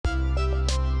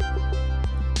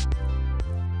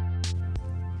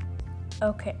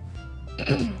Okay.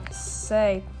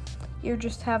 Say, you're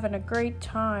just having a great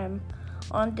time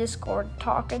on Discord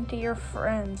talking to your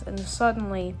friends, and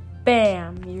suddenly,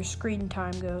 bam, your screen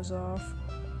time goes off.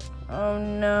 Oh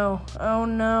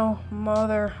no,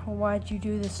 Mother, why'd you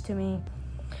do this to me?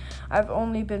 I've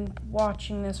only been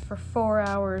watching this for 4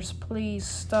 hours. Please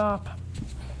stop.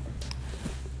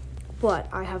 But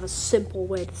I have a simple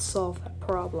way to solve that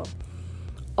problem.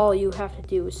 All you have to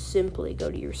do is simply go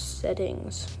to your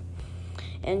settings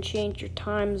and change your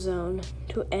time zone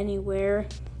to anywhere,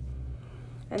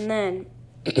 and then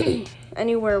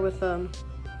anywhere with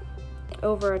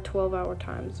over a 12-hour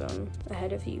time zone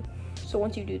ahead of you. So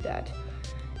once you do that,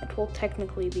 it will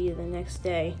technically be the next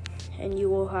day, and you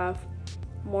will have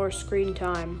more screen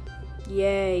time.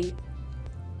 Yay!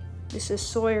 This is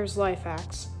Sawyer's Life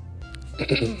Hacks.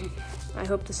 I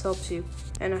hope this helps you,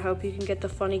 and I hope you can get the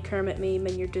funny Kermit meme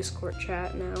in your Discord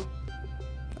chat now.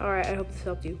 Alright, I hope this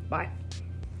helped you. Bye.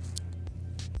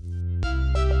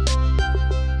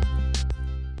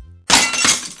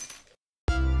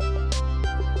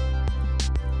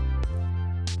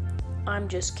 I'm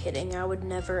just kidding. I would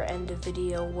never end a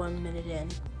video 1 minute in.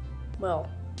 Well,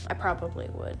 I probably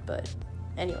would, but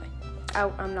anyway,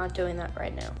 I'm not doing that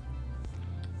right now.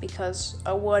 Because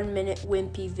a 1 minute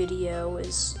wimpy video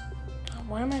is...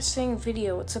 Why am I saying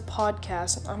video? It's a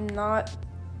podcast. I'm not...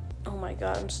 Oh my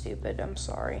god, I'm stupid. I'm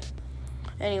sorry.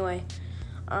 Anyway,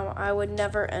 I would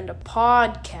never end a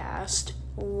podcast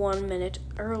 1 minute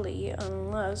early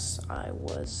unless I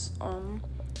was,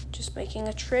 just making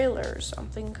a trailer or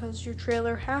something, because your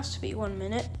trailer has to be 1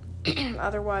 minute.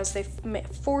 Otherwise, they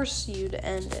force you to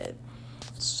end it.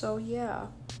 So, yeah.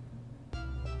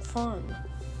 Fun.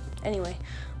 Anyway,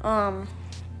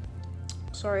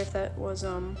 sorry if that was,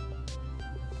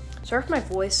 sorry if my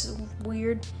voice is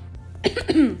weird.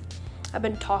 I've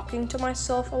been talking to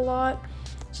myself a lot,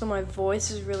 so my voice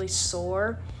is really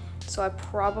sore. So I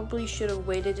probably should have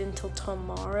waited until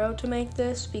tomorrow to make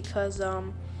this, because,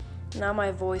 now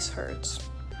my voice hurts.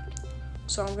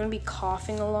 So I'm gonna be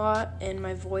coughing a lot, and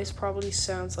my voice probably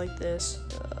sounds like this,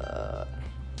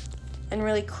 and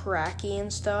really cracky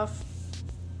and stuff.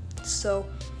 So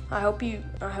I hope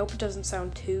it doesn't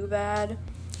sound too bad,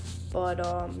 but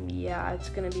yeah, it's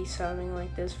gonna be sounding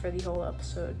like this for the whole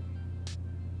episode.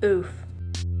 Oof.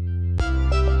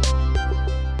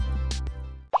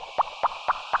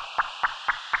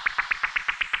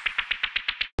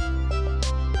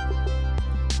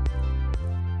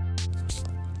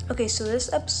 Okay, so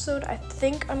this episode, I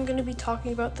think I'm going to be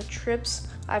talking about the trips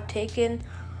I've taken.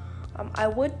 I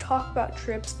would talk about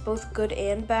trips, both good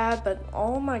and bad, but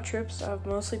all my trips have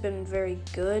mostly been very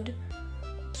good.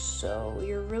 So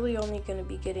you're really only going to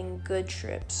be getting good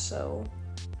trips. So,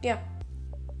 yeah.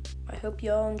 I hope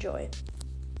you all enjoy.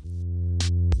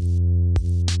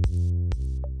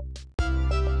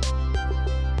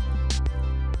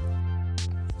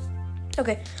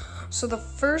 Okay. So the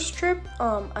first trip,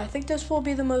 I think this will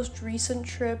be the most recent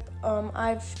trip.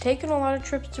 I've taken a lot of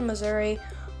trips to Missouri,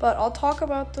 but I'll talk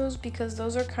about those because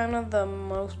those are kind of the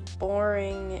most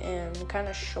boring and kind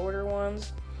of shorter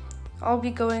ones. I'll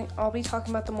be talking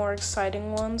about the more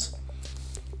exciting ones.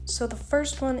 So the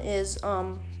first one is,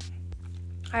 I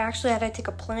actually had to take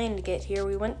a plane to get here.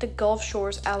 We went to Gulf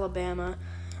Shores, Alabama.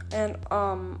 And,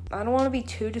 I don't want to be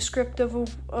too descriptive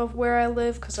of where I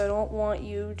live, because I don't want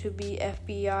you to be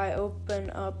FBI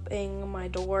opening my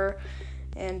door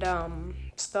and,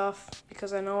 stuff,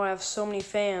 because I know I have so many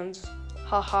fans.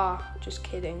 Haha, just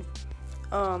kidding.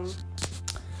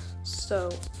 So,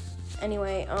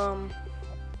 anyway,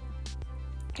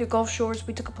 your Gulf Shores,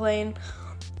 we took a plane.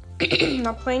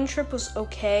 Our plane trip was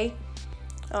okay.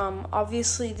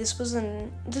 Obviously this was in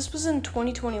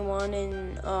 2021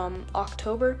 in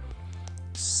October,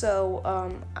 so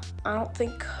I don't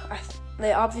think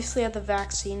they obviously had the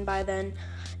vaccine by then,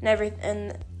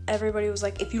 and everybody was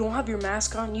like, if you don't have your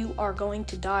mask on, you are going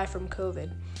to die from COVID.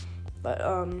 But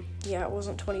yeah, it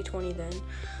wasn't 2020 then,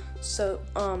 so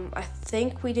I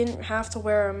think we didn't have to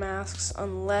wear our masks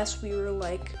unless we were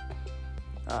like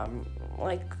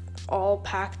all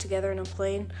packed together in a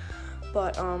plane.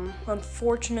 But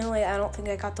unfortunately, I don't think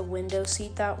I got the window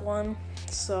seat that one,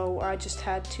 so I just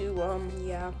had to,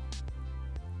 yeah,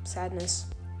 sadness.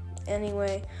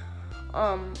 Anyway,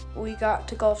 we got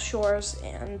to Gulf Shores,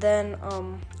 and then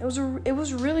it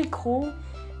was really cool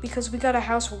because we got a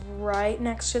house right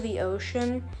next to the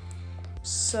ocean.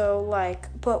 So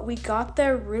but we got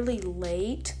there really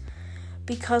late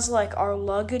because our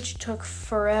luggage took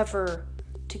forever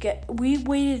to get. We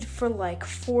waited for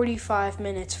 45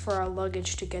 minutes for our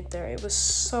luggage to get there. It was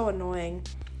so annoying.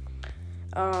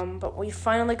 But we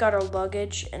finally got our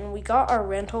luggage, and we got our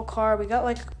rental car. We got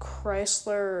like a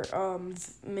Chrysler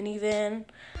minivan.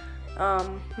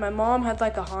 My mom had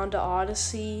like a Honda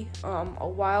Odyssey a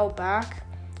while back,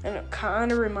 and it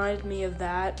kind of reminded me of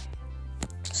that.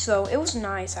 So it was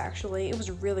nice, actually. It was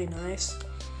really nice.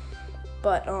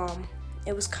 But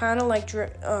it was kind of like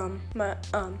it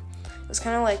was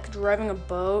kind of like driving a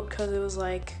boat, because it was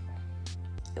like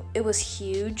it was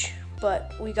huge.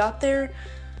 But we got there,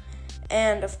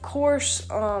 and of course,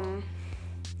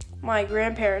 my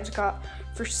grandparents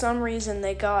for some reason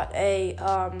they got a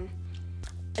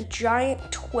giant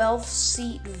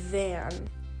 12-seat van.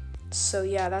 So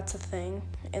yeah, that's a thing.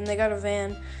 And they got a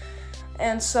van.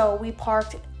 And so we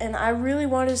parked, and I really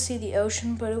wanted to see the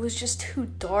ocean, but it was just too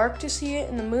dark to see it,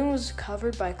 and the moon was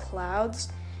covered by clouds,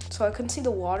 so I couldn't see the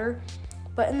water.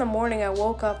 But in the morning, I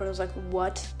woke up and I was like,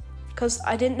 what? Because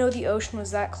I didn't know the ocean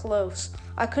was that close.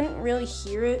 I couldn't really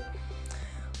hear it.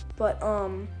 But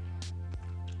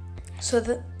so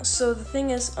the thing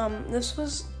is, this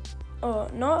was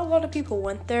not a lot of people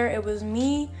went there. It was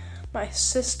me, my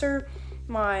sister,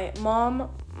 my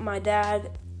mom, my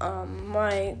dad,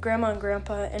 my grandma and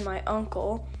grandpa, and my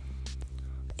uncle.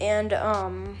 And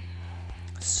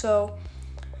so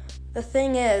the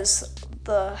thing is,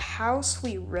 the house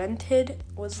we rented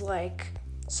was like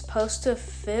supposed to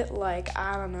fit like,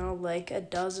 I don't know, like a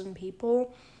dozen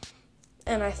people.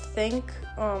 And I think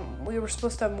we were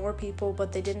supposed to have more people,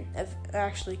 but they didn't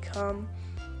actually come.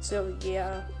 So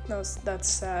yeah, that's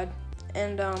sad.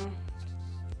 And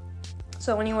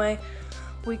so anyway,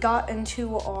 we got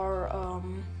into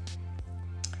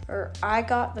I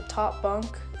got the top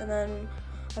bunk, and then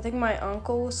I think my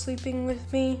uncle was sleeping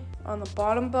with me on the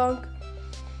bottom bunk.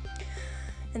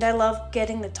 And I love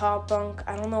getting the top bunk.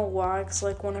 I don't know why, because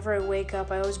like whenever I wake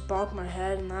up, I always bonk my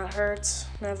head, and that hurts.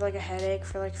 And I have like a headache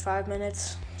for like 5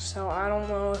 minutes. So I don't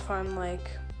know if I'm like,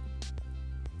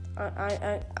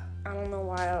 I don't know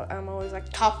why I'm always like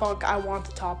top bunk. I want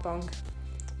the top bunk.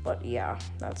 But yeah,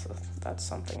 that's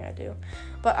something I do.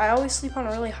 But I always sleep on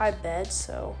a really high bed,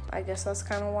 so I guess that's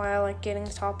kind of why I like getting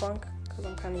the top bunk, because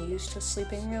I'm kind of used to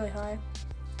sleeping really high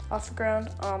off the ground.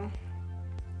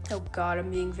 Oh god,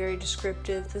 I'm being very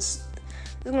descriptive. This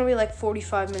is gonna be like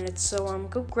 45 minutes, so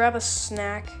go grab a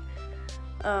snack,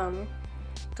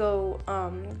 go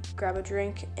grab a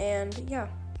drink, and yeah,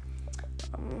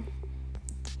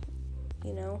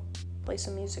 play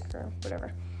some music or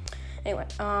whatever. Anyway,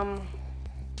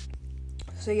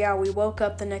 so yeah, we woke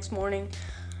up the next morning,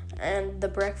 and the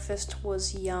breakfast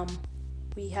was yum.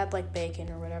 We had like bacon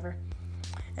or whatever.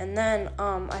 And then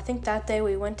I think that day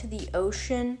we went to the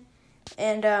ocean,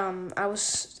 and I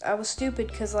was stupid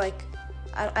because like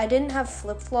I didn't have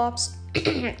flip-flops.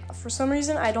 For some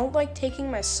reason, I don't like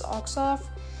taking my socks off.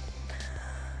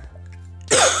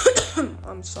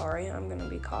 I'm sorry, I'm gonna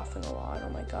be coughing a lot. Oh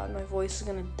my god, my voice is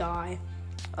gonna die.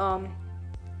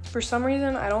 For some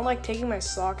reason, I don't like taking my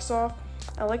socks off.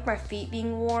 I like my feet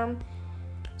being warm,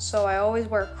 so I always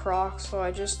wear Crocs. So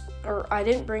I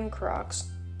didn't bring Crocs,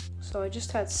 so I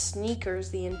just had sneakers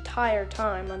the entire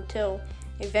time until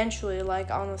eventually, like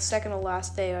on the second to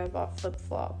last day, I bought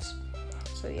flip-flops.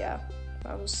 So yeah,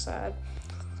 that was sad.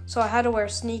 So I had to wear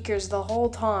sneakers the whole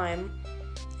time.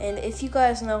 And if you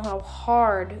guys know how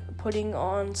hard putting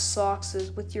on socks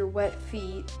is with your wet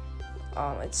feet,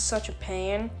 it's such a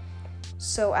pain.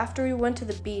 So after we went to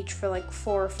the beach for like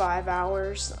 4 or 5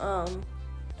 hours,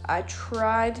 I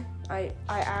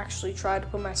actually tried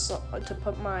to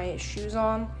put my shoes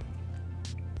on.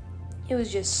 It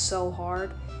was just so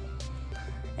hard.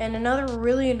 And another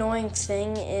really annoying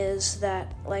thing is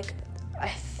that like I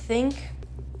think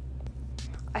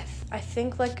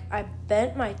like I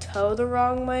bent my toe the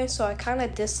wrong way, so I kind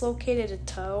of dislocated a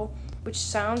toe, which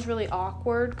sounds really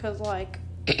awkward because like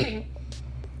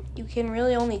you can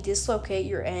really only dislocate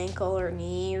your ankle or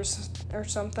knee or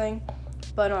something.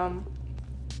 But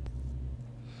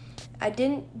I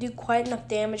didn't do quite enough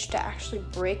damage to actually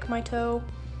break my toe.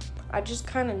 I just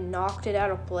kind of knocked it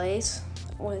out of place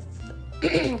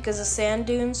because the sand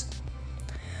dunes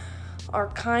were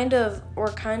kind of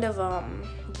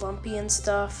lumpy and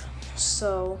stuff.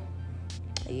 So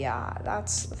yeah,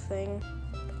 that's the thing.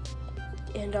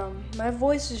 And my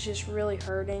voice is just really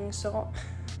hurting, so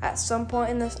at some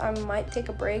point in this I might take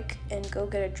a break and go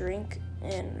get a drink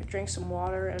and drink some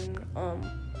water, and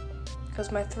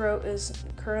because my throat is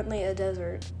currently a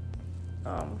desert.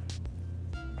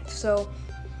 So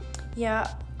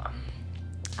yeah,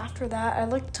 after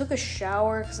that I took a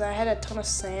shower because I had a ton of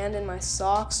sand in my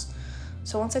socks.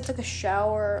 So once I took a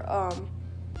shower,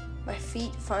 my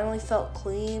feet finally felt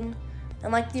clean.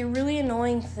 And like the really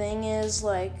annoying thing is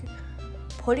like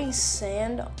putting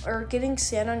sand or getting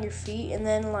sand on your feet and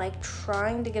then like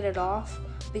trying to get it off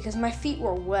because my feet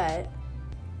were wet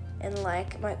and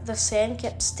like the sand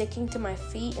kept sticking to my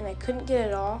feet and I couldn't get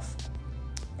it off.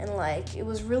 And like it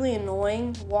was really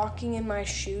annoying walking in my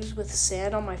shoes with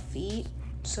sand on my feet.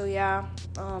 So yeah,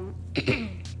 it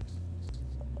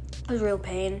was real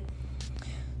pain.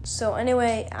 So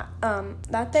anyway,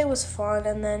 that day was fun.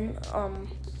 And then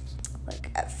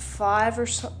like at 5 or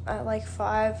so, at like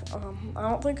 5, I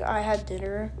don't think I had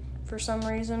dinner for some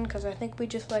reason because I think we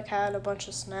just like had a bunch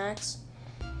of snacks.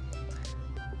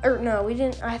 Or no, we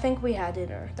didn't. I think we had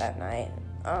dinner that night.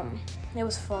 It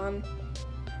was fun.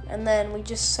 And then we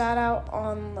just sat out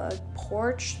on the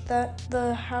porch that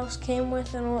the house came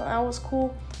with, and that was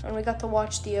cool. And we got to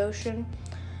watch the ocean.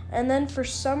 And then for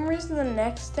some reason the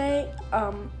next day,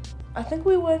 I think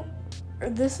we went,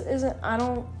 I'm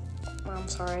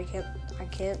sorry, I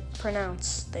can't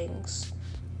pronounce things.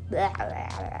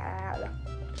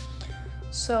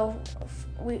 So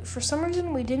for some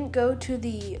reason we didn't go to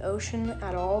the ocean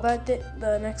at all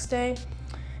the next day.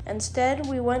 Instead,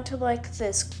 we went to like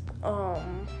this,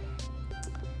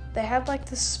 they had like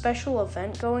this special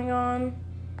event going on,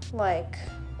 like,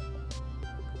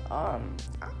 I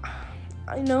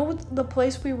know the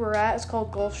place we were at is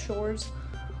called Gulf Shores,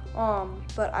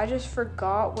 but I just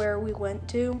forgot where we went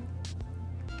to.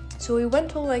 So we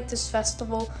went to like this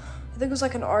festival, I think it was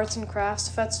like an arts and crafts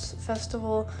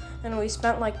festival, and we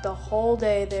spent like the whole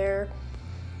day there.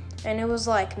 And it was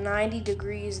like 90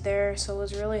 degrees there, so it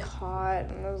was really hot,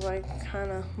 and it was like kind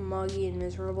of muggy and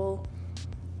miserable.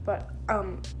 But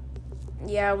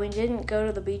yeah, we didn't go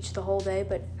to the beach the whole day,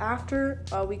 but after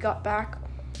we got back,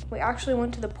 we actually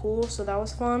went to the pool, so that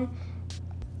was fun.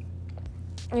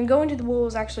 And going to the pool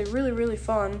was actually really, really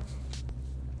fun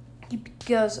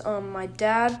because my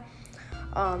dad,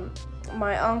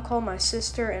 my uncle, my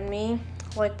sister, and me,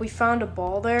 like we found a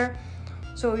ball there.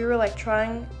 So we were like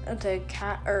trying to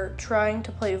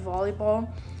play volleyball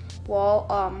while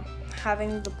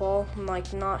having the ball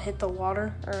like not hit the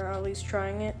water, or at least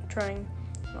trying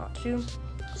not to.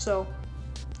 So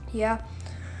yeah,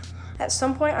 at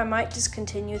some point I might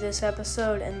discontinue this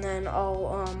episode and then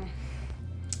I'll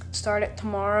start it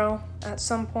tomorrow at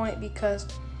some point because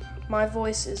my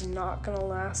voice is not gonna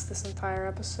last this entire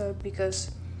episode,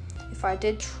 because if I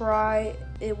did try,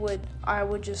 I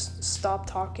would just stop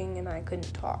talking and I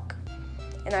couldn't talk.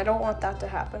 And I don't want that to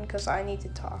happen because I need to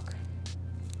talk.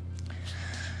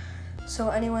 So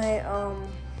anyway,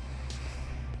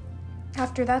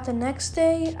 after that, the next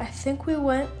day, I think we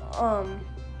went,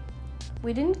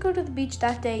 we didn't go to the beach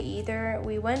that day either.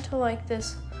 We went to like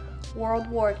this World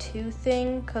War II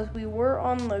thing because we were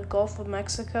on the Gulf of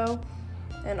Mexico,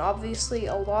 and obviously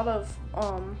a lot of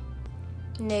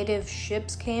native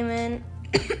ships came in.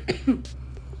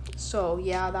 So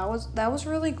yeah, that was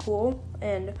really cool,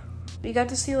 and we got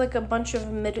to see like a bunch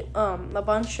of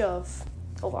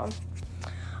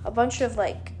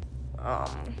like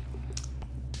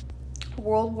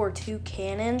World War II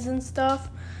cannons and stuff.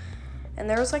 And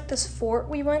there was like this fort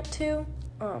we went to.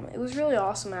 It was really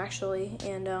awesome actually,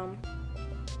 and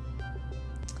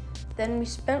then we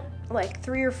spent like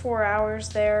 3 or 4 hours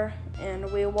there,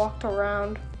 and we walked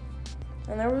around.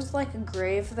 And there was like a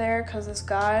grave there because this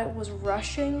guy was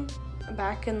rushing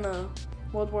back in the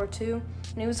World War II. And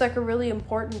he was like a really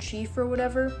important chief or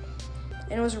whatever.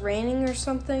 And it was raining or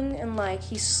something. And like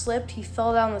he slipped, he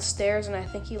fell down the stairs, and I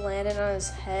think he landed on his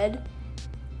head.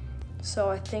 So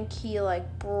I think he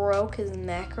like broke his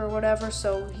neck or whatever.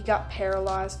 So he got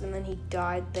paralyzed and then he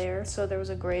died there. So there was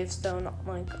a gravestone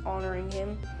like honoring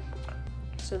him.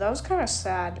 So that was kind of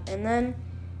sad. And then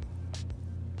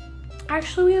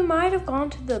actually, we might have gone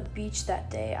to the beach that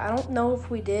day. I don't know if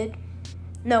we did.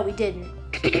 No, we didn't.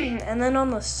 And then on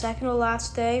the second to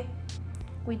last day,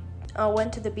 we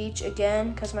went to the beach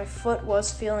again because my foot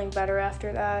was feeling better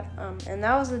after that. And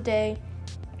that was the day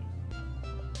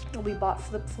we bought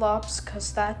flip-flops,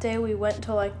 because that day we went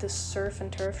to like this surf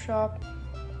and turf shop.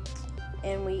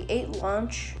 And we ate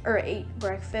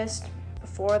breakfast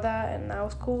before that, and that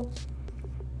was cool.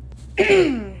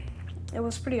 It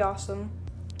was pretty awesome.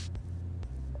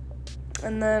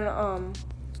 And then,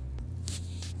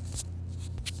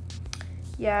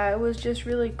 yeah, it was just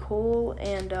really cool,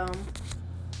 and,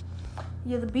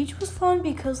 yeah, the beach was fun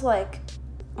because, like,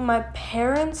 my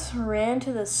parents ran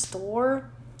to the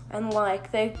store, and,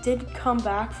 like, they did come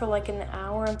back for, like, an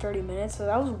hour and 30 minutes, so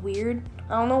that was weird.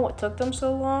 I don't know what took them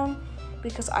so long,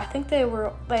 because I think they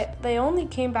only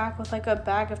came back with, like, a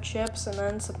bag of chips and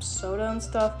then some soda and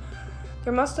stuff.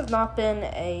 There must have not been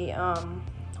a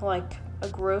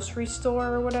grocery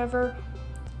store or whatever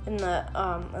in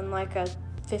like a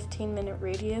 15-minute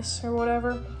radius or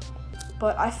whatever.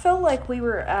 But I felt like we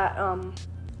were at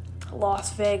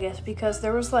Las Vegas because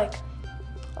there was like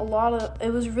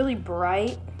it was really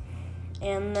bright,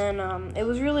 and then it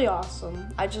was really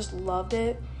awesome. I just loved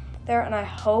it there, and I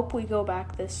hope we go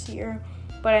back this year,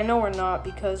 but I know we're not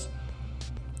because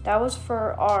that was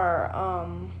for our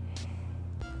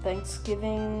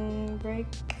Thanksgiving break,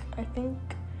 I think.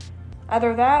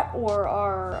 Either that or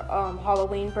our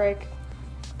Halloween break.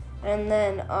 And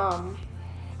then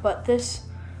but this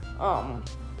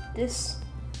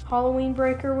Halloween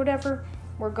break or whatever,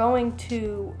 we're going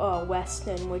to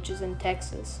Weston, which is in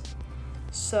Texas.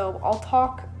 So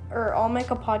I'll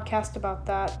make a podcast about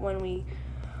that when we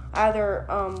either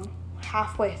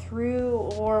halfway through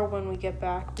or when we get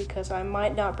back, because I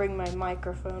might not bring my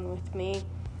microphone with me.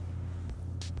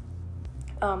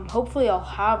 Hopefully I'll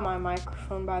have my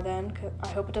microphone by then. 'Cause I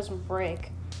hope it doesn't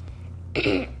break.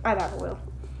 I doubt it will.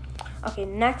 Okay,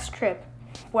 next trip.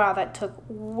 Wow, that took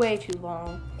way too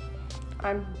long.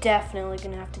 I'm definitely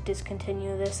going to have to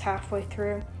discontinue this halfway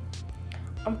through.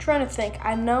 I'm trying to think.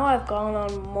 I know I've gone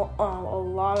on a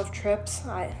lot of trips.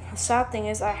 The sad thing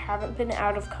is I haven't been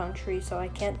out of country, so I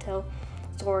can't tell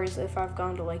stories if I've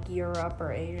gone to like Europe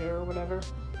or Asia or whatever.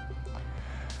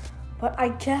 But I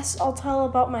guess I'll tell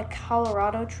about my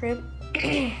Colorado trip.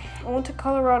 I went to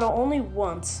Colorado only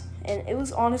once, and it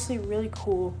was honestly really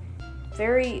cool.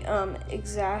 Very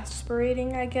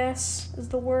exasperating, I guess, is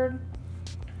the word.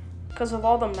 Because of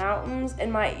all the mountains,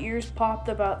 and my ears popped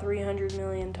about 300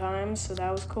 million times, so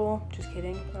that was cool. Just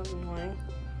kidding, that was annoying.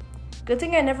 Good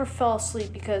thing I never fell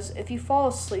asleep, because if you fall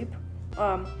asleep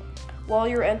while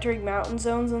you're entering mountain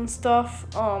zones and stuff,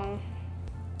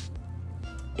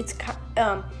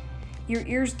 your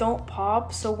ears don't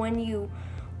pop, so when you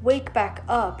wake back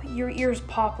up, your ears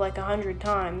pop like 100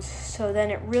 times, so then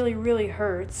it really, really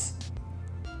hurts.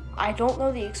 I don't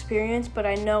know the experience, but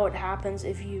I know it happens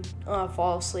if you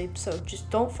fall asleep, so just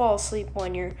don't fall asleep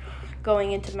when you're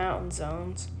going into mountain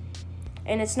zones.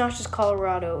 And it's not just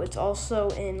Colorado, it's also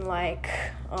in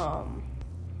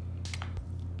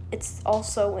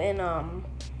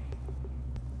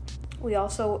we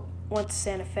also went to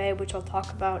Santa Fe, which I'll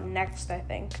talk about next, I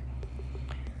think.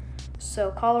 So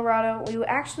Colorado, we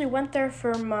actually went there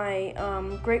for my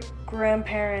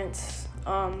great-grandparents'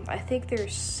 I think their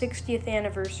 60th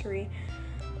anniversary,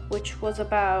 which was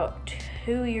about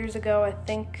 2 years ago. I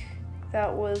think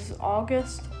that was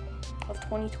August of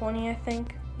 2020, I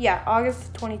think. Yeah, August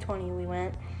of 2020 we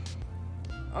went.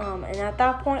 And at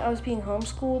that point I was being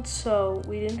homeschooled, so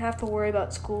we didn't have to worry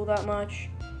about school that much.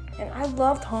 And I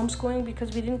loved homeschooling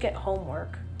because we didn't get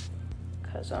homework.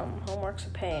 Because homework's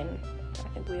a pain. I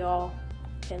think we all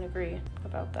can agree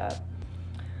about that.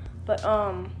 But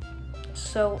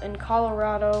so in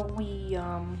Colorado, we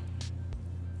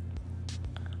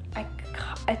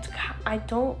I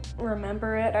don't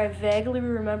remember it. I vaguely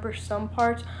remember some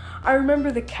parts. I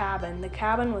remember the cabin. The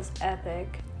cabin was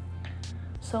epic.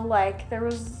 So like there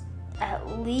was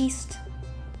at least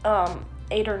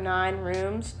 8 or 9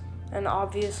 rooms, and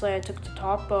obviously I took the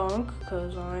top bunk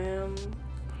because I am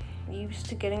used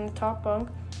to getting the top bunk.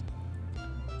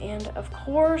 And of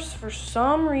course, for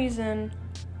some reason,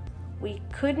 we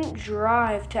couldn't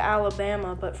drive to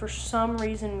Alabama, but for some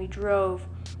reason we drove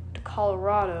to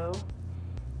Colorado,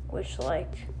 which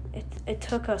it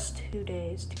took us 2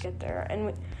 days to get there.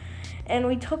 And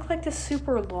we took like the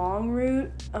super long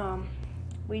route.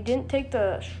 We didn't take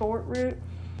the short route.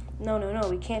 No,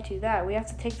 we can't do that. We have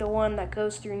to take the one that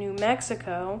goes through New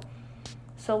Mexico.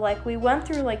 So like we went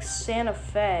through like Santa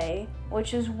Fe,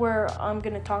 which is where I'm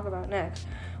going to talk about next.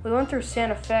 We went through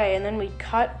Santa Fe, and then we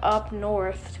cut up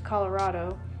north to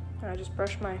Colorado. And I just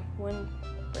brushed my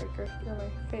windbreaker through my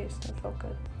face. It felt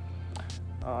good.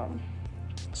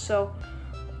 So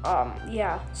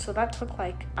that took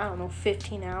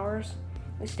 15 hours.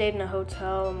 We stayed in a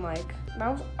hotel, and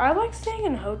I like staying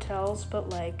in hotels,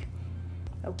 but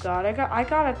oh god, I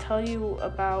gotta tell you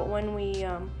about when we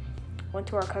went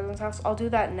to our cousin's house. I'll do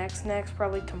that next,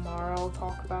 probably tomorrow. I'll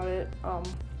talk about it.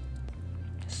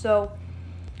 So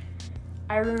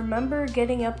I remember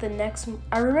getting there,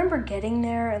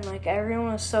 and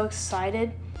everyone was so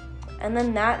excited. And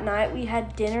then that night we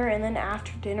had dinner, and then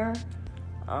after dinner,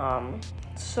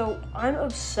 so I'm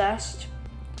obsessed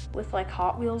with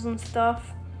Hot Wheels and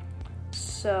stuff.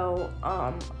 So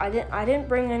I didn't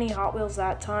bring any Hot Wheels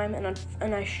that time,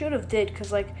 and I should have did,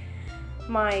 because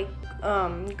my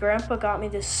grandpa got me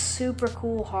this super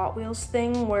cool Hot Wheels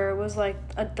thing where it was a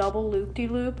double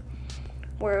loop-de-loop,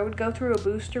 where it would go through a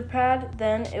booster pad,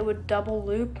 then it would double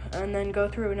loop, and then go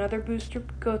through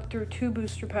 2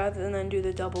 booster pads, and then do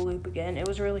the double loop again. It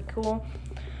was really cool.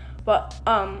 But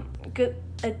good.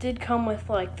 It did come with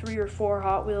like 3 or 4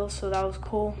 Hot Wheels, so that was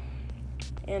cool.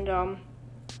 And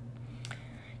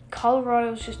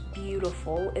Colorado is just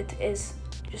beautiful. It is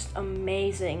just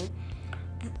amazing.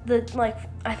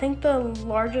 I think the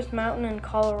largest mountain in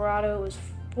Colorado is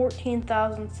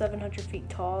 14,700 feet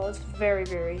tall. It's very,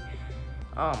 very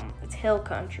it's hill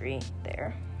country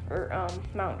there, or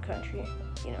mountain country,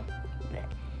 you know.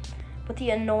 But the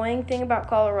annoying thing about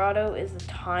Colorado is the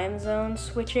time zone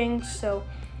switching. So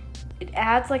it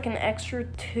adds like an extra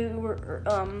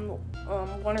 1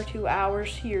 or 2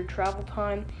 hours to your travel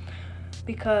time,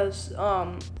 because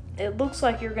it looks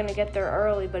like you're gonna get there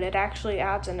early, but it actually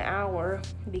adds an hour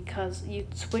because you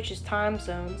switches time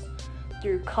zones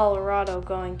through Colorado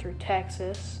going through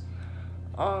Texas.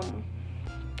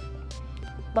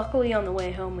 Luckily on the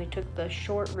way home we took the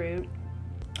short route,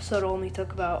 so it only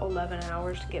took about 11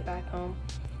 hours to get back home.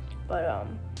 But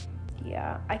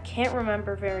yeah, I can't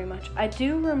remember very much. I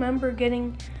do remember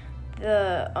getting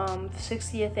the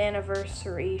 60th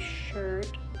anniversary shirt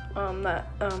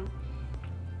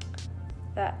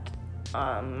that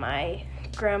my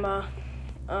grandma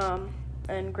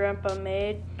and grandpa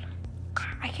made.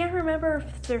 I can't remember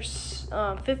if there's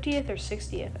 50th or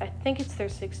 60th. I think it's their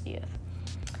 60th.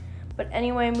 But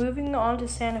anyway, moving on to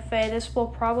Santa Fe. This will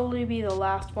probably be the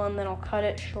last one. Then I'll cut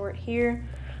it short here,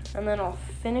 and then I'll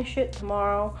finish it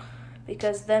tomorrow,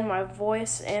 because then my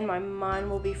voice and my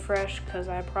mind will be fresh, because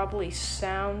I probably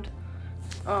sound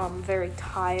very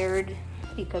tired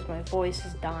because my voice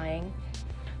is dying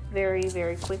very,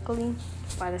 very quickly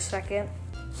by the second.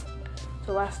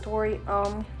 So last story.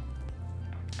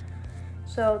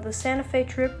 So the Santa Fe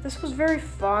trip, this was very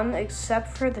fun,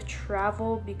 except for the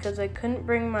travel, because I couldn't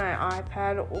bring my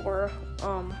iPad or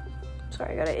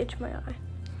sorry, I gotta itch my eye,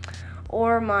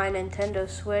 or my Nintendo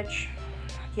Switch.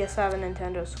 Yes, I have a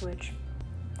Nintendo Switch,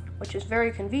 which is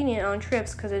very convenient on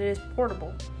trips because it is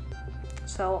portable.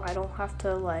 So I don't have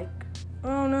to like,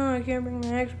 oh no, I can't bring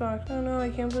my Xbox. Oh no, I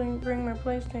can't bring my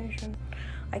PlayStation.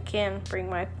 I can bring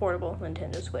my portable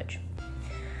Nintendo Switch.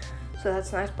 So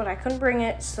that's nice, but I couldn't bring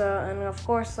it. So, and of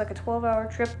course, like a 12-hour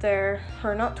trip there,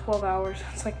 or not 12 hours.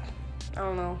 It's like, I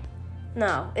don't know.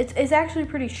 No, it's actually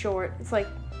pretty short. It's like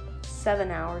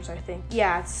 7 hours, I think.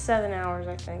 Yeah, it's 7 hours,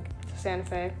 I think, to Santa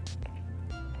Fe.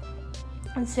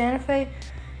 And Santa Fe,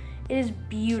 it is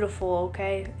beautiful,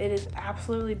 okay? It is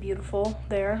absolutely beautiful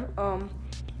there.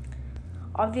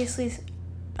 Obviously,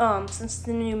 since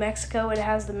the New Mexico, it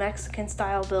has the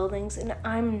Mexican-style buildings, and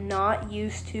I'm not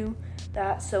used to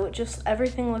that, so it just,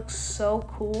 everything looks so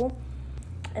cool.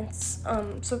 And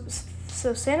so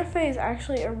Santa Fe is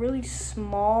actually a really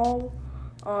small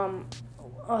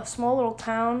little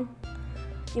town.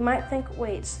 You might think,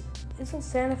 wait, isn't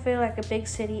Santa Fe like a big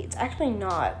city? It's actually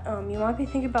not. You might be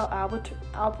thinking about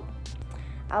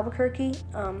Albuquerque,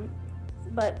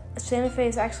 but Santa Fe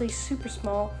is actually super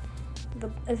small.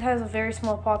 It has a very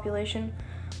small population,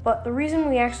 but the reason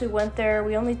we actually went there,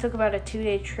 we only took about a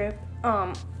 2-day trip.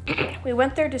 We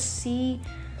went there to see,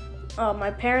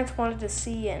 my parents wanted to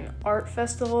see an art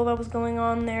festival that was going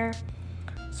on there,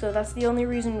 so that's the only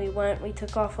reason we went. We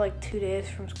took off like 2 days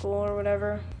from school or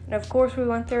whatever, and of course we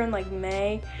went there in like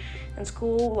May, and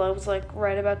school was like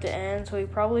right about to end, so we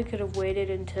probably could have waited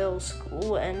until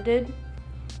school ended,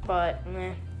 but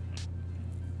meh.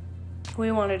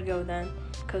 We wanted to go then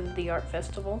because of the art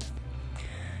festival.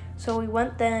 So we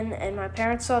went then, and my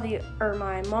parents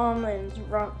my mom and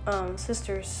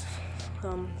sisters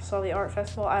saw the art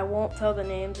festival. I won't tell the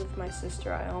names of my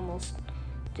sister. I almost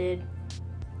did.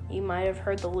 You might have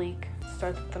heard the leak. It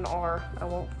starts with an R. I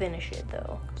won't finish it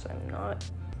though, because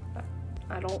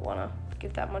I don't want to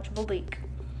give that much of a leak.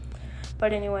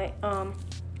 But anyway,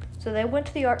 so they went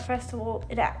to the art festival.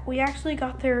 We actually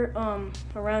got there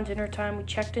around dinner time. We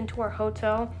checked into our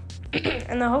hotel,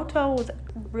 and the hotel was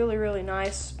really, really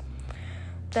nice.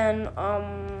 Then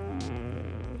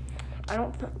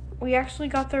we actually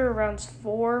got there around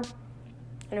 4,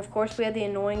 and of course we had the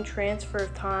annoying transfer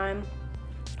of time,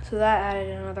 so that added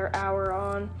another hour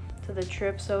on to the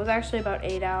trip. So it was actually about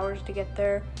 8 hours to get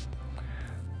there.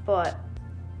 But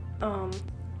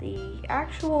the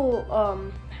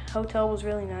actual hotel was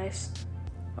really nice.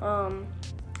 I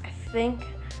think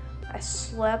I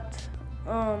slept.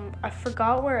 I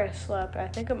forgot where I slept. I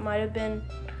think it might have been.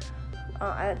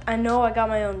 I know I got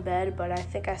my own bed, but I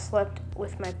think I slept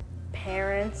with my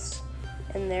parents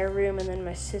in their room, and then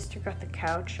my sister got the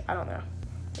couch. I don't know.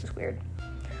 It was weird.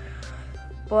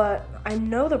 But I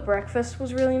know the breakfast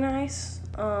was really nice.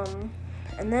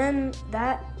 And then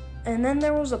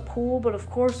there was a pool, but of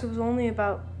course it was only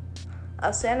about.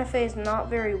 Santa Fe is not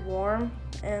very warm,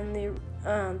 and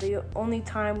the only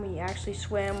time we actually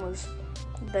swam was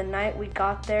the night we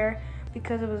got there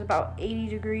because it was about 80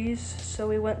 degrees. So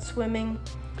we went swimming,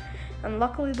 and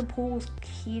luckily the pool was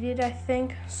heated, I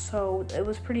think, so it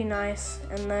was pretty nice.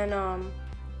 And then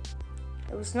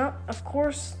it was not, of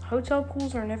course, hotel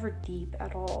pools are never deep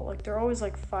at all. Like, they're always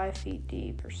like 5 feet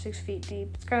deep or 6 feet deep.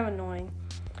 It's kind of annoying.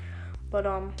 But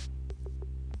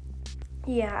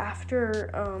yeah, after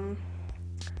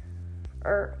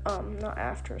not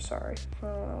after, sorry, I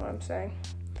don't know what I'm saying.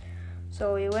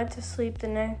 So we went to sleep. The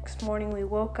next morning we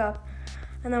woke up,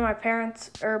 and then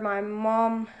my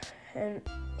mom and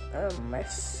my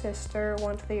sister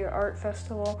went to the art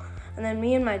festival, and then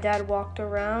me and my dad walked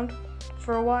around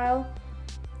for a while.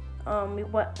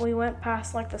 We went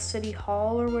past like the city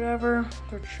hall or whatever,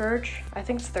 their church. I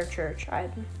think it's their church.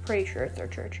 I'm pretty sure it's their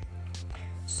church.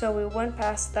 So we went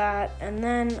past that, and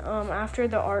then after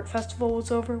the art festival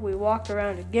was over, we walked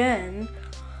around again.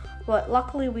 But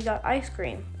luckily we got ice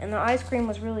cream, and the ice cream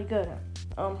was really good.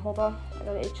 Hold on, I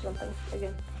gotta eat something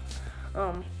again.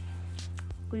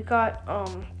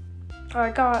 I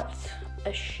got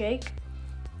a shake.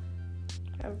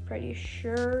 I'm pretty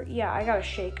sure. Yeah, I got a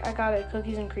shake. I got a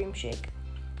cookies and cream shake.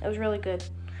 It was really good.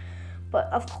 But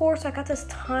of course, I got this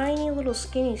tiny little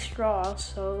skinny straw,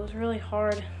 so it was really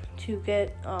hard to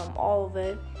get all of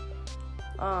it.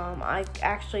 I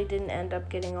actually didn't end up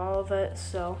getting all of it,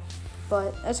 so,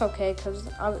 but it's okay because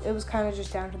it was kind of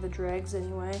just down to the dregs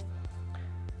anyway.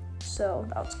 So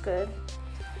that's good.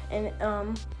 And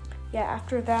yeah,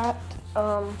 after that,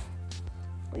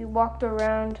 we walked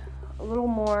around a little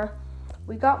more.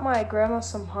 We got my grandma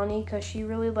some honey because she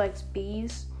really likes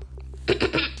bees.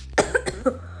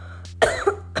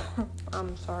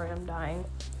 I'm sorry, I'm dying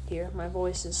here. My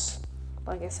voice is,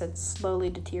 like I said, slowly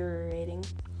deteriorating.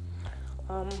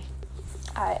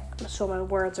 So my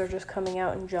words are just coming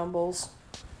out in jumbles.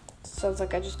 Sounds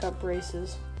like I just got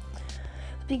braces.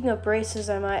 Speaking of braces,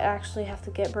 I might actually have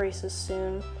to get braces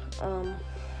soon,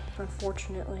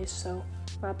 unfortunately, so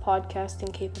my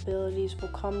podcasting capabilities will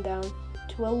come down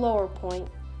to a lower point,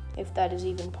 if that is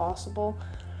even possible,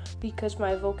 because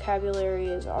my vocabulary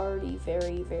is already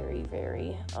very, very,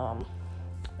 very,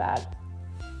 bad,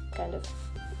 kind of.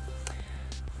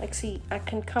 Like, see, I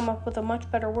can come up with a much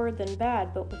better word than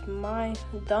bad, but with my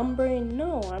dumb brain,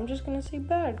 no, I'm just gonna say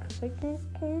bad, because I can.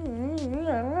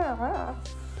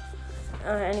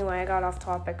 Anyway, I got off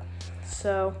topic.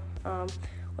 So,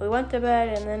 we went to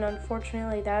bed, and then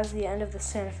unfortunately, that was the end of the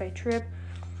Santa Fe trip.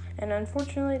 And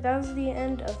unfortunately, that was the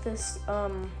end of this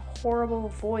horrible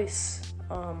voice.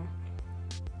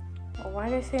 Why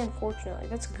did I say unfortunately?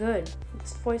 That's good.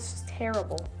 This voice is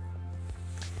terrible.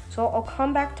 So I'll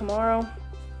come back tomorrow.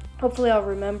 Hopefully I'll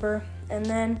remember. And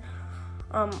then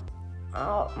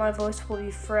my voice will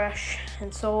be fresh,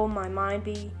 and so will my mind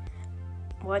be...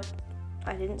 What?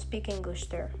 I didn't speak English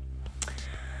there.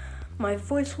 My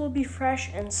voice will be fresh,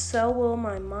 and so will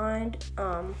my mind.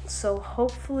 So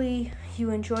hopefully you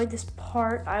enjoyed this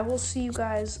part. I will see you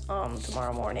guys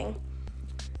tomorrow morning.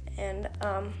 And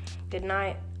good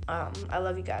night. I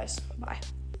love you guys. Bye.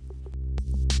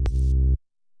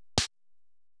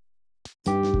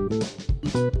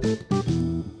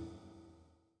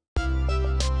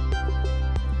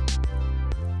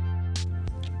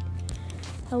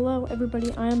 Hello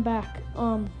everybody, I am back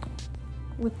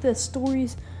with the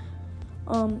stories.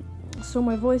 So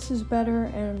my voice is better,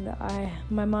 and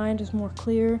my mind is more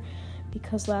clear,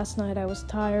 because last night I was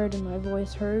tired and my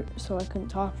voice hurt, so I couldn't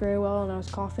talk very well and I was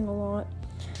coughing a lot.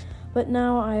 But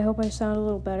now I hope I sound a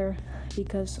little better,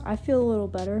 because I feel a little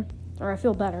better, or I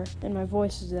feel better, and my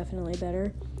voice is definitely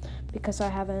better, because I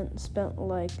haven't spent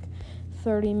like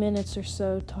 30 minutes or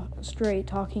so straight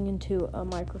talking into a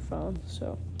microphone.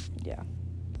 So yeah.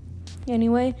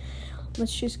 Anyway,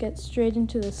 let's just get straight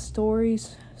into the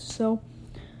stories. So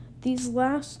these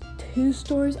last 2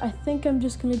 stories, I think I'm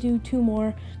just going to do 2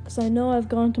 more, because I know I've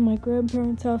gone to my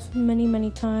grandparents' house many, many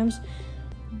times,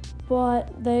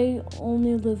 but they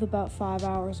only live about 5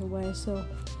 hours away, so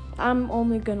I'm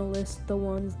only going to list the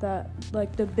ones that,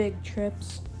 like, the big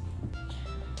trips.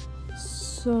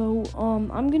 So,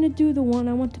 I'm going to do the one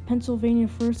I went to Pennsylvania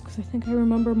first, because I think I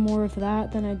remember more of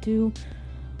that than I do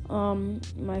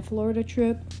my Florida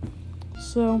trip.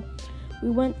 So we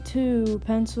went to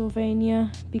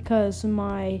Pennsylvania because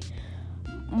my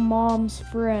mom's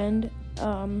friend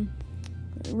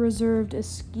reserved a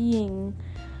skiing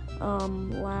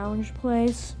lounge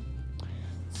place.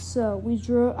 So we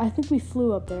drove, I think we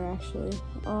flew up there actually.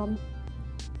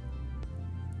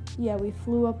 Yeah, we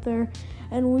flew up there,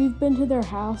 and we've been to their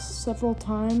house several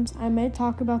times. I may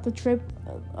talk about the trip,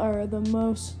 or the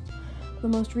the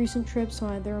most recent trip,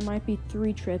 so there might be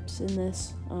 3 trips in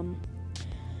this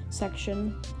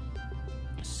section.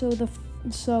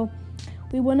 So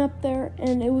we went up there,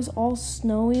 and it was all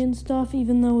snowy and stuff,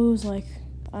 even though it was like,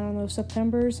 I don't know,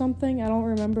 September or something. I don't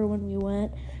remember when we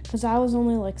went, because I was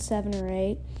only like 7 or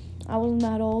 8. I wasn't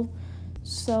that old.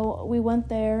 So we went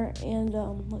there, and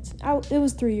it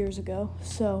was 3 years ago,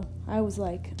 so I was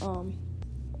like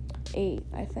 8,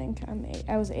 I think.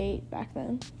 I was 8 back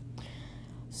then.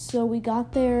 So we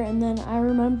got there, and then I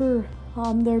remember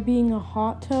there being a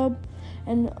hot tub,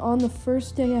 and on the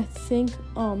first day, I think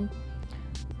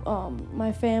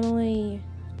my family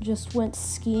just went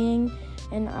skiing,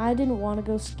 and I didn't want to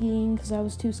go skiing because I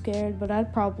was too scared, but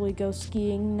I'd probably go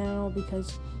skiing now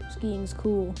because skiing's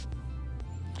cool.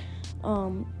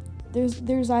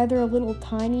 There's either a little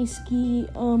tiny ski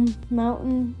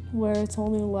mountain where it's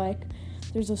only like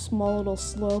there's a small little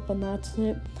slope and that's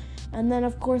it. And then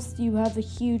of course you have the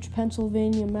huge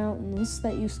Pennsylvania mountains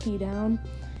that you ski down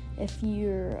if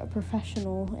you're a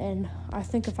professional. And I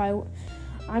think if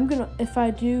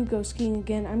I do go skiing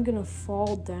again, I'm gonna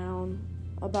fall down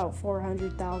about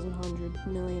 400,000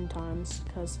 million times,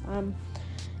 because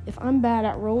if I'm bad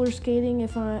at roller skating,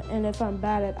 if I'm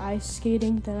bad at ice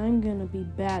skating, then I'm gonna be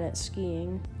bad at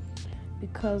skiing,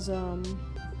 because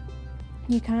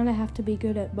you kind of have to be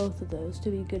good at both of those to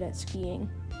be good at skiing.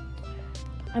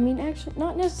 I mean, actually,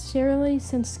 not necessarily,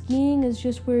 since skiing is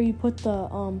just where you put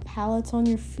the pallets on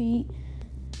your feet.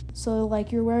 So,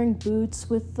 like, you're wearing boots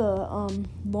with the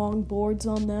long boards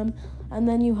on them, and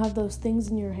then you have those things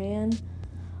in your hand.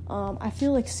 I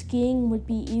feel like skiing would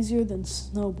be easier than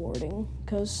snowboarding,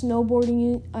 because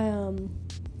snowboarding,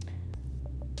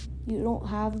 you don't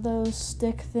have those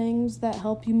stick things that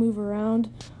help you move around.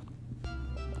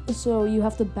 So you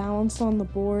have to balance on the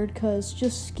board, because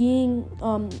just skiing,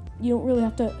 you don't really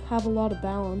have to have a lot of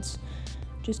balance,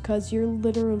 just because you're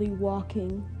literally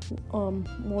walking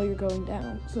while you're going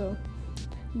down. So,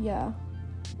 yeah.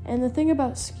 And the thing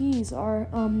about skis are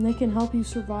they can help you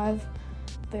survive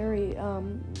very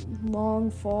long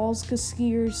falls, because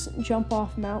skiers jump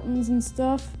off mountains and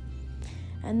stuff,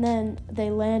 and then they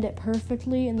land it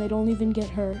perfectly and they don't even get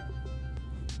hurt.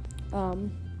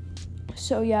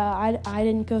 So yeah, I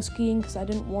didn't go skiing because I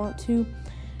didn't want to.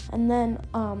 And then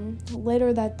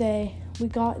later that day, we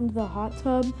got into the hot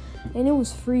tub, and it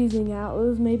was freezing out. It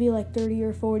was maybe like 30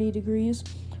 or 40 degrees,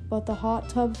 but the hot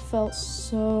tub felt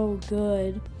so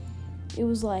good. It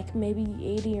was like maybe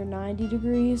 80 or 90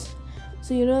 degrees.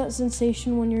 So you know that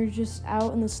sensation when you're just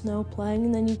out in the snow playing,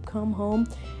 and then you come home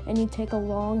and you take a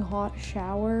long hot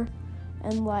shower,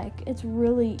 and like it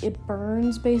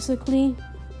burns basically.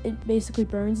 It basically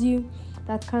burns you.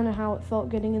 That's kind of how it felt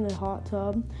getting in the hot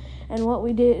tub. And what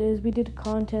we did is we did a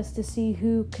contest to see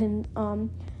who can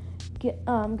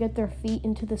get their feet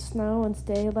into the snow and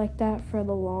stay like that for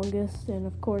the longest. And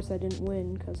of course I didn't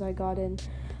win, because I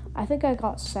think I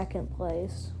got second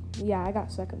place. Yeah, I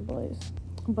got second place.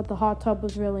 But the hot tub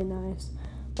was really nice.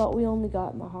 But we only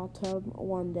got in the hot tub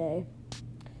one day.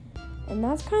 And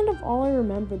that's kind of all I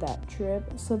remember that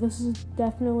trip. So this is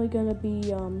definitely going to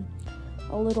be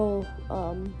a little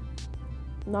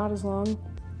not as long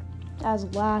as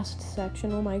last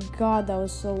section. Oh my god, that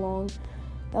was so long.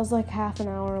 That was like half an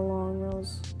hour long. That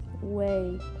was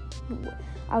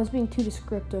I was being too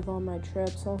descriptive on my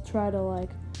trips. I'll try to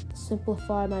like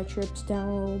simplify my trips down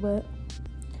a little bit.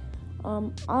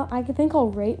 I think I'll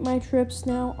rate my trips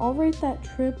now. I'll rate that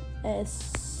trip as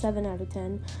 7 out of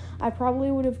 10. I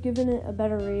probably would have given it a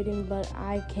better rating, but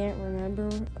I can't remember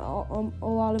a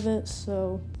lot of it,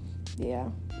 so yeah.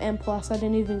 And plus, I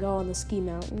didn't even go on the ski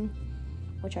mountain,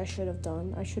 which I should have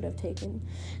done. I should have taken,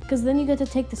 because then you get to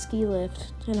take the ski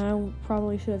lift, and I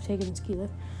probably should have taken the ski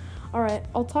lift. Alright,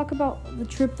 I'll talk about the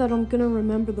trip that I'm gonna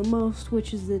remember the most,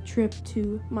 which is the trip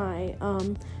to my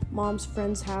mom's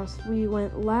friend's house. We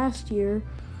went last year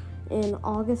in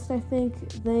August, I think.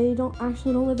 They don't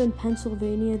live in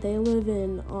Pennsylvania. They live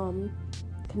in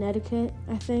Connecticut,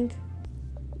 I think.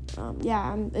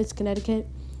 It's Connecticut.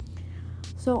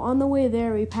 So on the way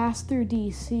there, we passed through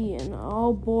DC, and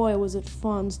oh boy, was it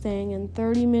fun staying in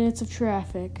 30 minutes of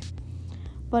traffic.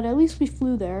 But at least we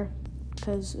flew there,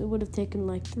 because it would have taken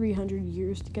like 300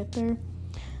 years to get there.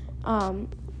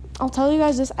 I'll tell you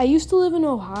guys this. I used to live in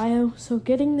Ohio, so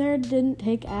getting there didn't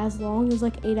take as long. It was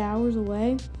like 8 hours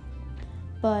away.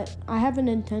 But I have a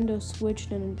Nintendo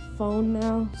Switch and a phone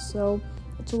now, so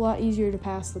it's a lot easier to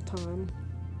pass the time.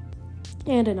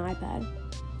 And an iPad.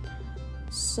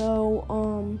 So,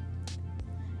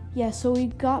 so we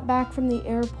got back from the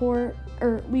airport,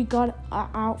 or we got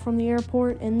out from the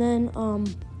airport, and then,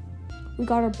 we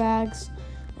got our bags,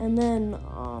 and then,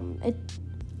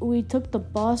 we took the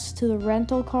bus to the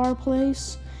rental car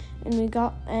place,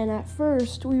 and at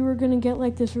first we were gonna get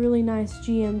like this really nice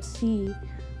GMC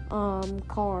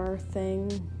car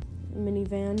thing,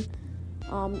 minivan.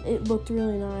 It looked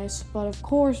really nice, but of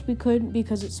course we couldn't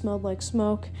because it smelled like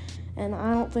smoke, and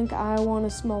I don't think I want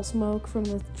to smell smoke from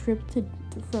the trip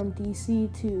from DC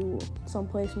to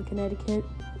someplace in Connecticut.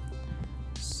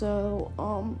 So,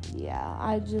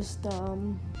 yeah, it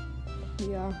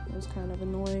was kind of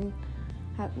annoying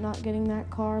not getting that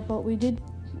car, but we did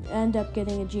end up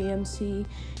getting a GMC.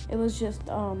 It was just, it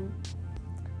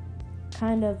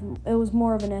was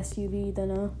more of an SUV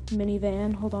than a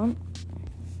minivan. Hold on.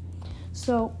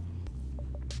 So,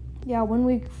 yeah, when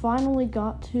we finally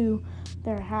got to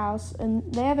their house, and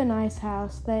they have a nice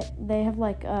house, they have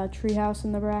like a tree house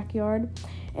in the backyard,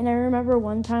 and I remember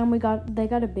one time they got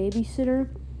a babysitter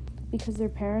because their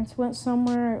parents went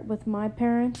somewhere with my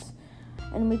parents,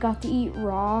 and we got to eat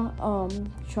raw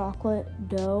chocolate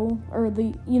dough, or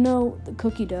the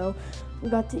cookie dough. We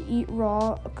got to eat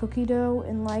raw cookie dough,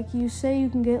 and like people say you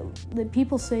can get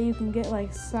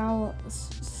like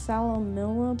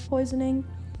salmonella poisoning,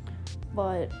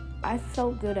 but I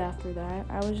felt good after that.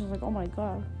 I was just like, oh my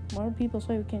god, why do people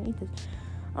say we can't eat this?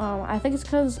 I think it's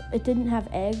because it didn't have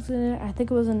eggs in it. I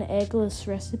think it was an eggless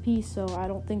recipe, so I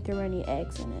don't think there were any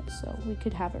eggs in it, so we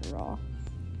could have it raw.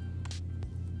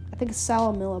 I think it's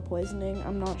salmonella poisoning.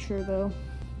 I'm not sure though.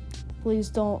 Please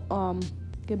don't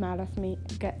get mad at me.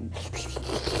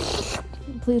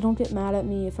 Please don't get mad at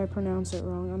me if I pronounce it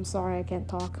wrong. I'm sorry, I can't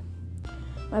talk.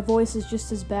 My voice is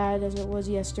just as bad as it was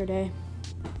yesterday.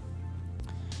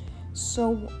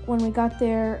 So when we got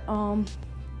there, I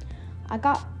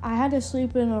had to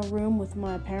sleep in a room with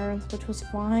my parents, which was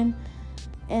fine.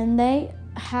 And they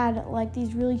had like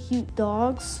these really cute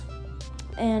dogs,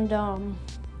 and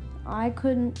I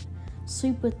couldn't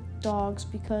sleep with dogs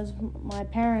because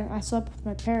I slept with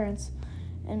my parents,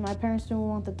 and my parents didn't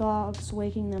want the dogs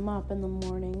waking them up in the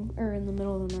morning or in the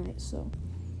middle of the night. So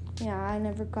yeah, I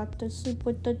never got to sleep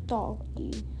with the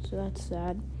doggy, so that's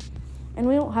sad. And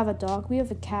we don't have a dog, we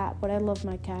have a cat, but I love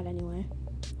my cat anyway.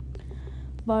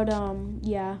 But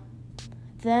yeah.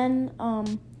 Then I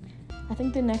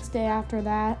think the next day after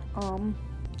that,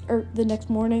 or the next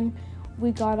morning,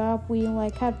 we got up, we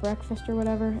like had breakfast or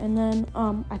whatever, and then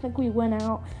I think we went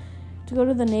out to go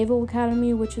to the Naval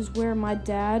Academy, which is where my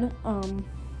dad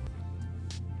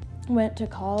went to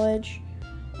college,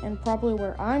 and probably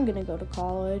where I'm gonna go to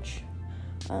college,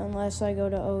 unless I go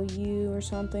to OU or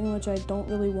something, which I don't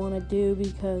really want to do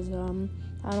because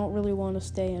I don't really want to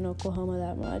stay in Oklahoma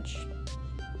that much.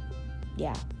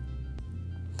 Yeah.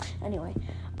 Anyway,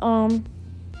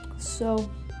 so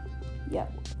yeah,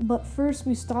 but first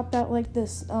we stopped at like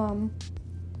this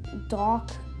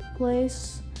dock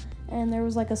place, and there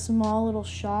was like a small little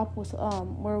shop with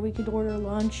where we could order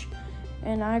lunch,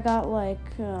 and I got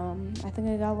like I think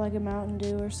I got like a Mountain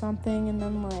Dew or something, and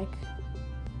then like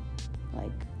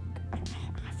I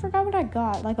forgot what I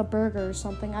got, like a burger or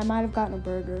something. I might have gotten a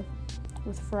burger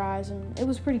with fries, and it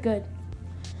was pretty good.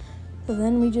 So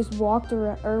then we just walked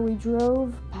around, or we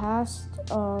drove past,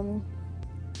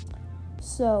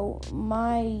 so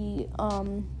my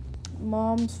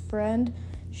mom's friend,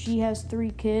 she has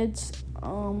 3 kids.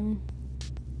 I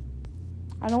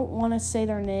don't want to say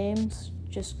their names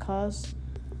just cause,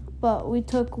 but we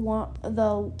took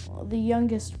the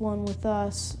youngest one with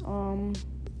us.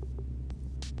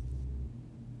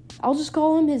 I'll just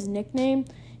call him his nickname.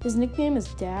 His nickname is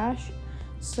Dash.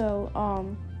 So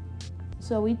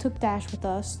we took Dash with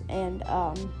us, and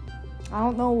I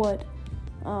don't know what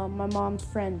my mom's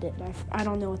friend did. I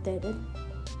don't know what they did.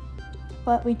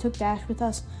 But we took Dash with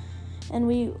us, and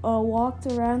we walked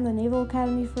around the Naval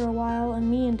Academy for a while, and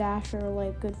me and Dash are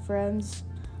like good friends.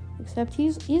 Except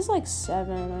he's like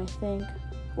 7, I think.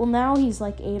 Well, now he's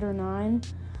like 8 or 9,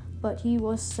 but he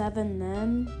was 7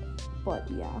 then. But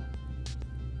yeah.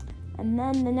 And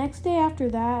then the next day after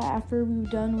that, after we were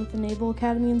done with the Naval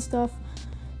Academy and stuff,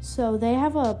 so they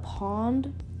have a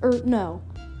pond,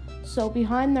 so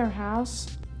behind their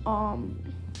house, I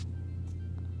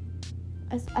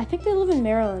think they live in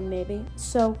Maryland maybe.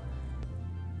 So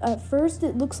at first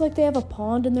it looks like they have a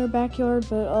pond in their backyard,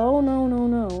 but oh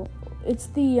no. It's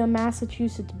the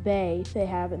Massachusetts Bay they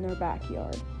have in their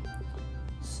backyard.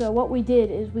 So what we did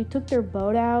is we took their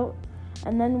boat out,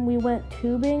 and then we went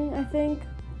tubing, I think.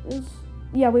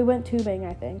 We went tubing,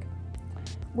 I think,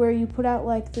 where you put out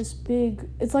like this big,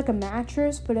 it's like a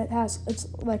mattress, but it's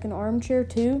like an armchair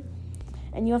too,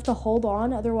 and you have to hold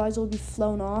on, otherwise it'll be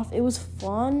flown off. It was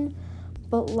fun,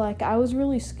 but like I was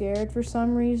really scared for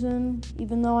some reason,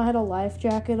 even though I had a life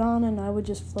jacket on and I would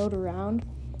just float around.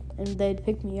 and they'd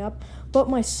pick me up. But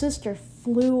my sister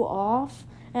flew off,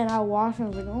 and I watched and I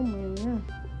was like, oh man, yeah.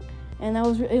 And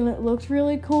it looks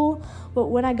really cool. But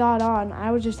when I got on, I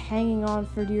was just hanging on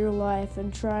for dear life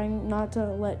and trying not to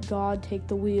let God take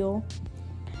the wheel.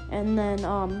 And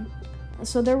then,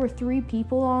 so there were 3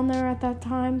 people on there at that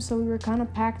time, so we were kind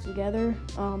of packed together.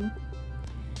 And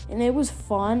it was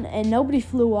fun, and nobody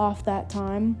flew off that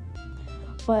time.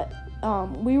 But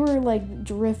we were like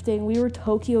drifting. We were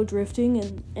Tokyo drifting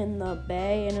in the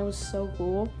bay, and it was so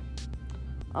cool.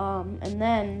 And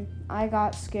then I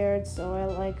got scared, so I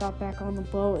like got back on the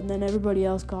boat, and then everybody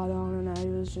else got on, and I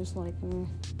was just like,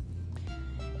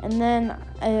 And then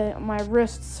my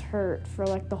wrists hurt for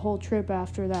like the whole trip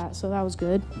after that, so that was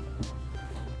good.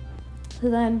 So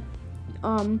then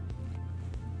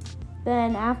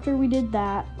after we did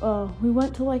that, we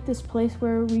went to like this place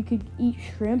where we could eat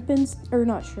shrimp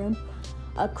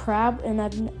a crab, and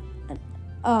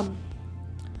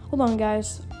hold on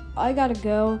guys, I gotta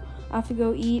go. I have to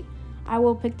go eat. I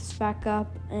will pick this back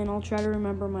up, and I'll try to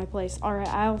remember my place. Alright,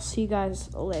 I'll see you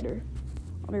guys later.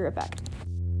 I'll be right back.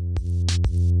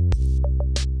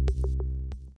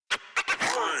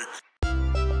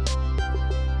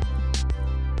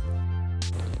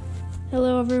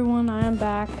 Hello everyone, I am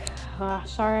back.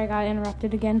 Sorry I got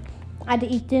interrupted again. I had to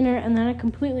eat dinner, and then I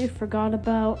completely forgot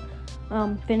about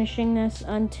finishing this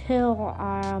until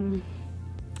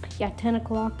 10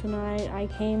 o'clock tonight. I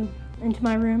came into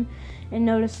my room and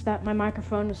noticed that my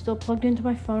microphone was still plugged into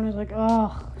my phone. I was like,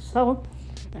 oh. So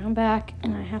now I'm back,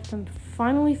 and I have to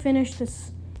finally finish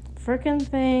this freaking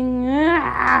thing.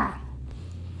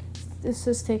 This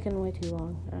is taking way too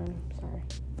long. I'm sorry.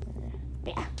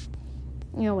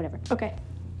 Yeah. Whatever. Okay.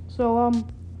 So,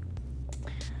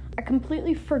 I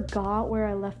completely forgot where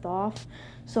I left off.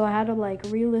 So I had to like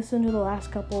re-listen to the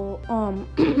last couple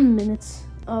minutes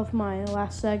of my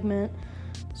last segment.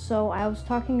 So I was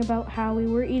talking about how we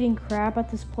were eating crab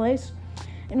at this place,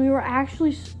 and we were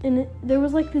actually there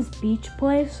was like this beach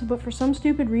place, but for some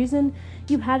stupid reason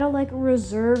you had to like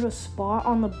reserve a spot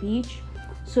on the beach,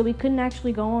 so we couldn't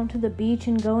actually go onto the beach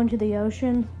and go into the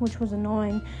ocean, which was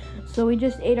annoying. So we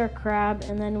just ate our crab,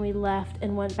 and then we left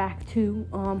and went back to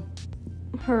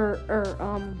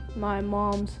my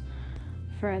mom's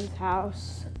friend's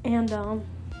house, and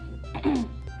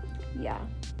yeah.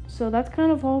 So that's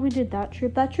kind of all we did that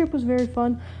trip. That trip was very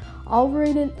fun. I'll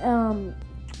rate it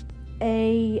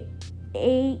a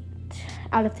 8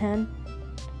 out of 10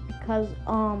 because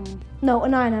a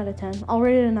 9 out of 10. I'll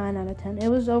rate it a 9 out of 10. It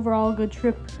was overall a good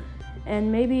trip,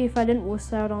 and maybe if I didn't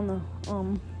wuss out on the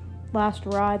last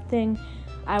ride thing,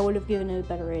 I would have given it a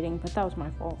better rating, but that was my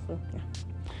fault, so yeah.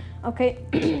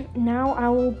 Okay, now I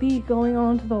will be going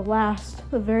on to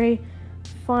the very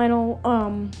final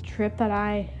trip that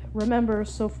I remember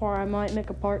so far. I might make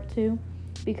a part 2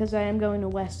 because I am going to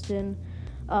Weston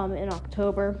in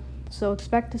October. So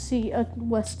expect to see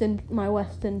my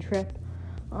Weston trip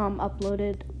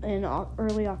uploaded in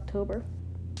early October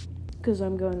because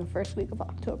I'm going the first week of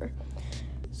October.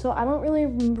 So I don't really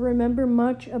remember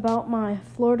much about my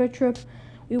Florida trip.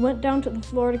 We went down to the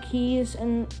Florida Keys,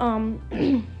 and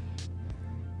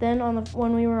then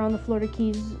when we were on the Florida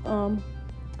Keys,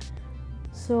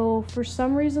 so for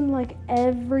some reason, like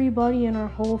everybody in our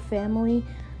whole family,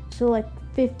 so like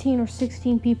 15 or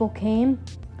 16 people came,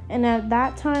 and at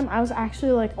that time I was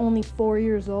actually like only 4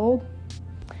 years old,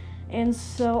 and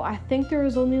so I think there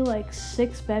was only like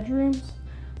 6 bedrooms.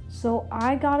 So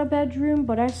I got a bedroom,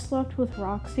 but I slept with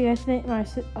Roxy, I think. And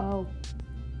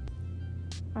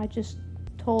I just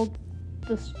told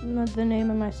the name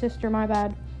of my sister, my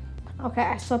bad. Okay,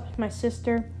 I slept with my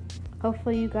sister.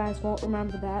 Hopefully you guys won't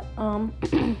remember that.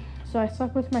 So I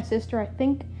slept with my sister, I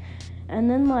think. And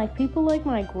then like people like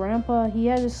my grandpa, he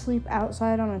had to sleep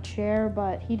outside on a chair,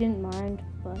 but he didn't mind.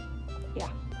 But yeah.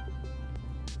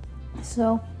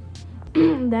 So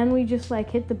then we just like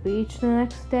hit the beach the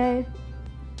next day.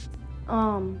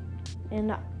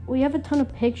 And we have a ton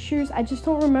of pictures. I just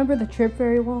don't remember the trip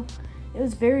very well. It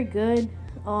was very good.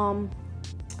 And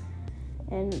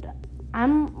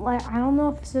I'm like, I don't know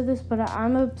if I said this, but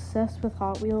I'm obsessed with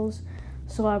Hot Wheels.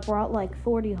 So I brought like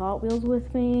 40 Hot Wheels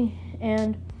with me.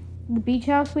 And the beach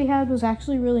house we had was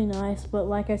actually really nice. But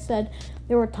like I said,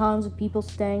 there were tons of people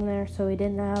staying there, so we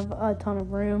didn't have a ton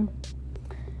of room.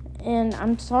 And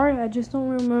I'm sorry, I just don't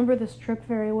remember this trip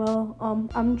very well.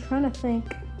 I'm trying to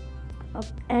think of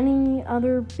any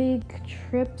other big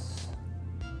trips.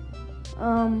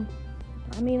 I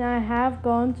mean, I have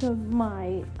gone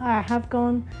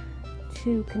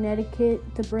to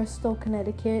Connecticut, to Bristol,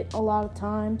 Connecticut a lot of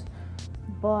times,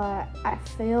 but I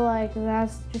feel like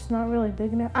that's just not really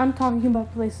big enough. I'm talking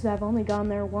about places I've only gone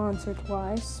there once or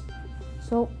twice.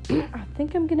 So I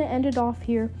think I'm gonna end it off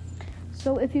here.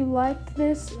 So if you liked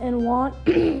this and want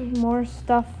more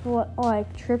stuff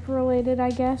like trip related,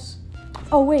 I guess.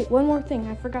 Oh wait, one more thing.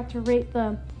 I forgot to rate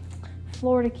the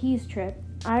Florida Keys trip.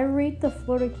 I rate the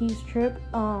Florida Keys trip,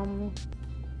 I'll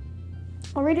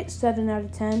rate it 7 out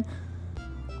of 10.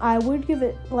 I would give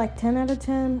it like 10 out of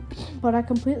 10, but I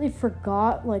completely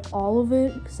forgot like all of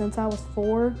it since I was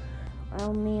 4. I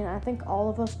mean, I think all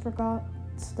of us forgot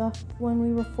stuff when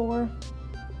we were 4.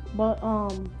 But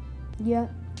yeah,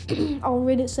 I'll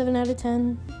rate it 7 out of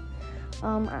 10.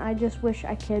 I just wish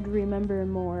I could remember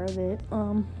more of it.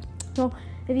 So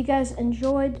if you guys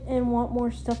enjoyed and want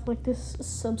more stuff like this,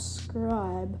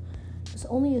 subscribe. Because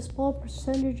only a small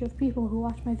percentage of people who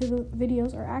watch my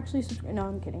videos are actually subscribed. No,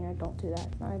 I'm kidding. I don't do that.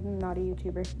 I'm not a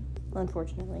YouTuber,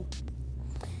 unfortunately.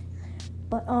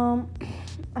 But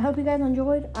I hope you guys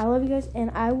enjoyed. I love you guys, and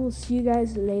I will see you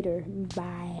guys later.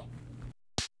 Bye.